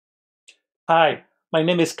Hi, my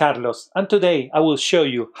name is Carlos, and today I will show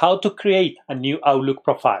you how to create a new Outlook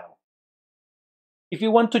profile. If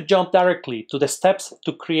you want to jump directly to the steps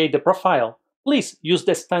to create the profile, please use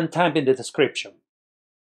the timestamp in the description.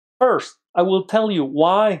 First, I will tell you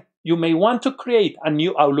why you may want to create a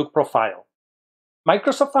new Outlook profile.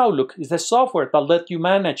 Microsoft Outlook is the software that lets you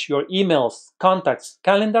manage your emails, contacts,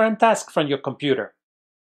 calendar, and tasks from your computer.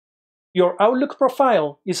 Your Outlook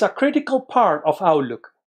profile is a critical part of Outlook.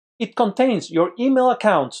 It contains your email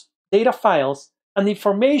accounts, data files, and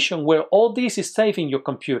information where all this is saved in your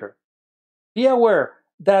computer. Be aware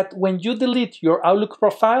that when you delete your Outlook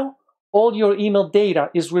profile, all your email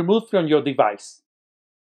data is removed from your device.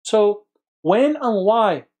 So, when and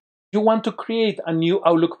why you want to create a new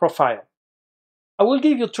Outlook profile? I will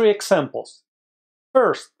give you 3 examples.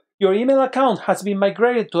 First, your email account has been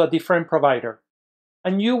migrated to a different provider,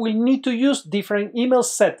 and you will need to use different email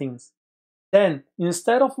settings. Then,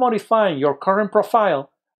 instead of modifying your current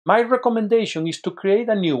profile, my recommendation is to create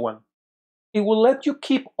a new one. It will let you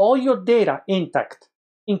keep all your data intact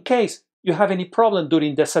in case you have any problem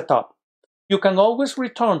during the setup. You can always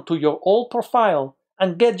return to your old profile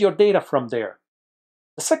and get your data from there.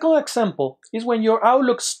 The second example is when your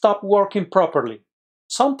Outlook stops working properly.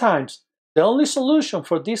 Sometimes, the only solution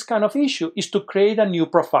for this kind of issue is to create a new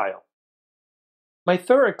profile. My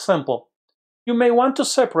third example, you may want to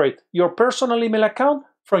separate your personal email account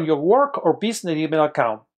from your work or business email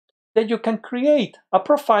account. Then you can create a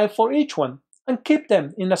profile for each one and keep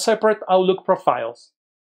them in a separate Outlook profiles.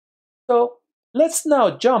 So let's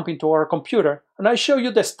now jump into our computer and I show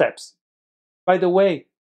you the steps. By the way,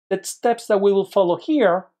 the steps that we will follow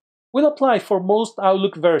here will apply for most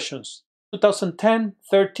Outlook versions, 2010,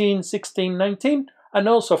 13, 16, 19, and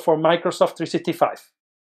also for Microsoft 365.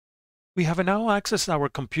 We have now accessed our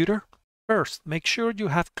computer. First, make sure you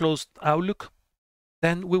have closed Outlook.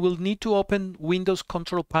 Then we will need to open Windows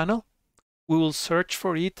Control Panel. We will search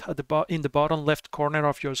for it at in the bottom left corner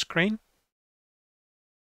of your screen.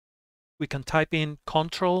 We can type in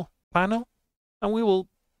Control Panel, and we will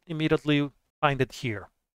immediately find it here.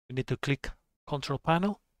 We need to click Control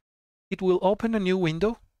Panel. It will open a new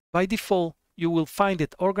window. By default, you will find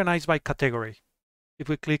it organized by category. If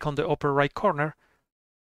we click on the upper right corner,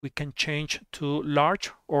 we can change to large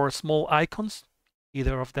or small icons.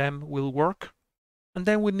 Either of them will work. And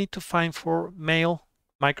then we need to find for Mail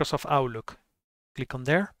Microsoft Outlook. Click on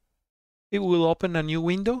there. It will open a new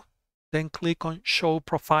window. Then click on Show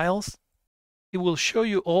Profiles. It will show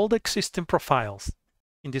you all the existing profiles.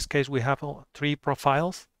 In this case, we have 3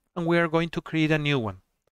 profiles, and we are going to create a new one.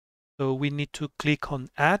 So we need to click on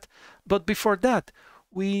Add. But before that,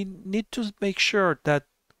 we need to make sure that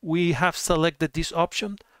we have selected this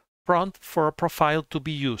option, Prompt for a profile to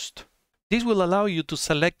be used. This will allow you to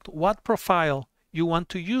select what profile you want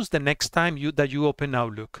to use the next time that you open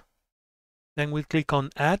Outlook. Then we click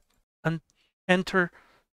on Add and enter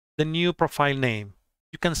the new profile name.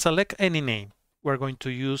 You can select any name. We're going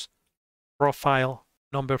to use profile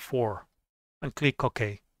number 4 and click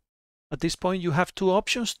OK. At this point, you have 2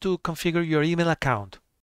 options to configure your email account.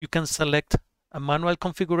 You can select a manual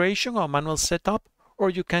configuration or manual setup,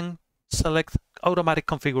 or you can select automatic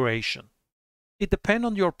configuration. It depends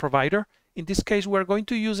on your provider. In this case, we're going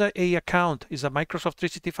to use a account. It's a Microsoft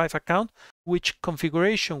 365 account, which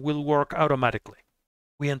configuration will work automatically.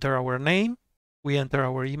 We enter our name, we enter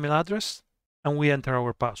our email address, and we enter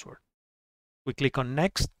our password. We click on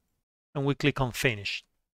Next, and we click on Finish.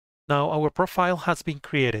 Now our profile has been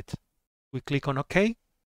created. We click on OK,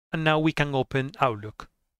 and now we can open Outlook.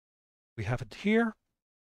 We have it here,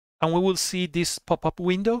 and we will see this pop-up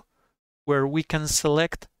window where we can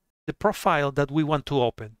select the profile that we want to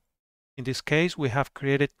open. In this case, we have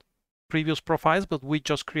created previous profiles, but we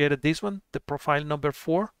just created this one, the profile number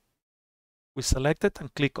 4. We select it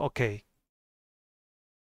and click OK.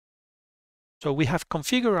 So we have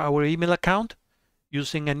configured our email account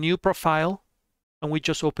using a new profile, and we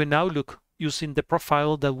just open Outlook using the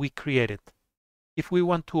profile that we created. If we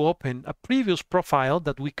want to open a previous profile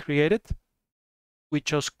that we created, we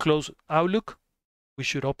just close Outlook. We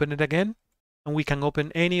should open it again, and we can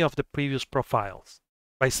open any of the previous profiles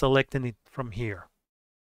by selecting it from here.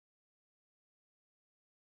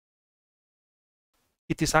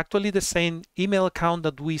 It is actually the same email account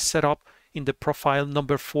that we set up in the profile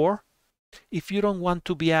number 4. If you don't want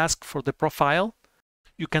to be asked for the profile,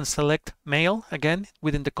 you can select Mail again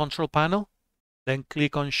within the control panel, then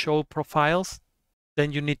click on Show Profiles.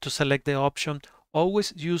 Then you need to select the option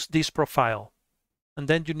Always use this profile. And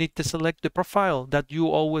then you need to select the profile that you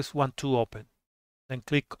always want to open. Then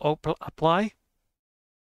click Apply,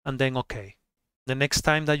 and then OK. The next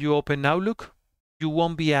time that you open Outlook, you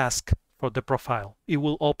won't be asked for the profile. It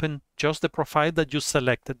will open just the profile that you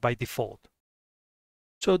selected by default.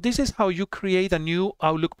 So this is how you create a new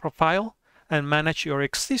Outlook profile and manage your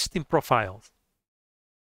existing profiles.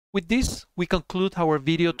 With this, we conclude our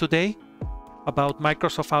video today about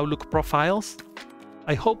Microsoft Outlook profiles.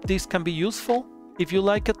 I hope this can be useful. If you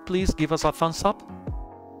like it, please give us a thumbs up.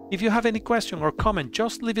 If you have any question or comment,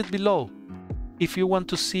 just leave it below. If you want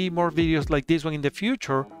to see more videos like this one in the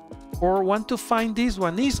future, or want to find this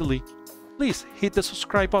one easily, please hit the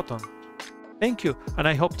subscribe button. Thank you, and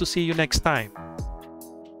I hope to see you next time.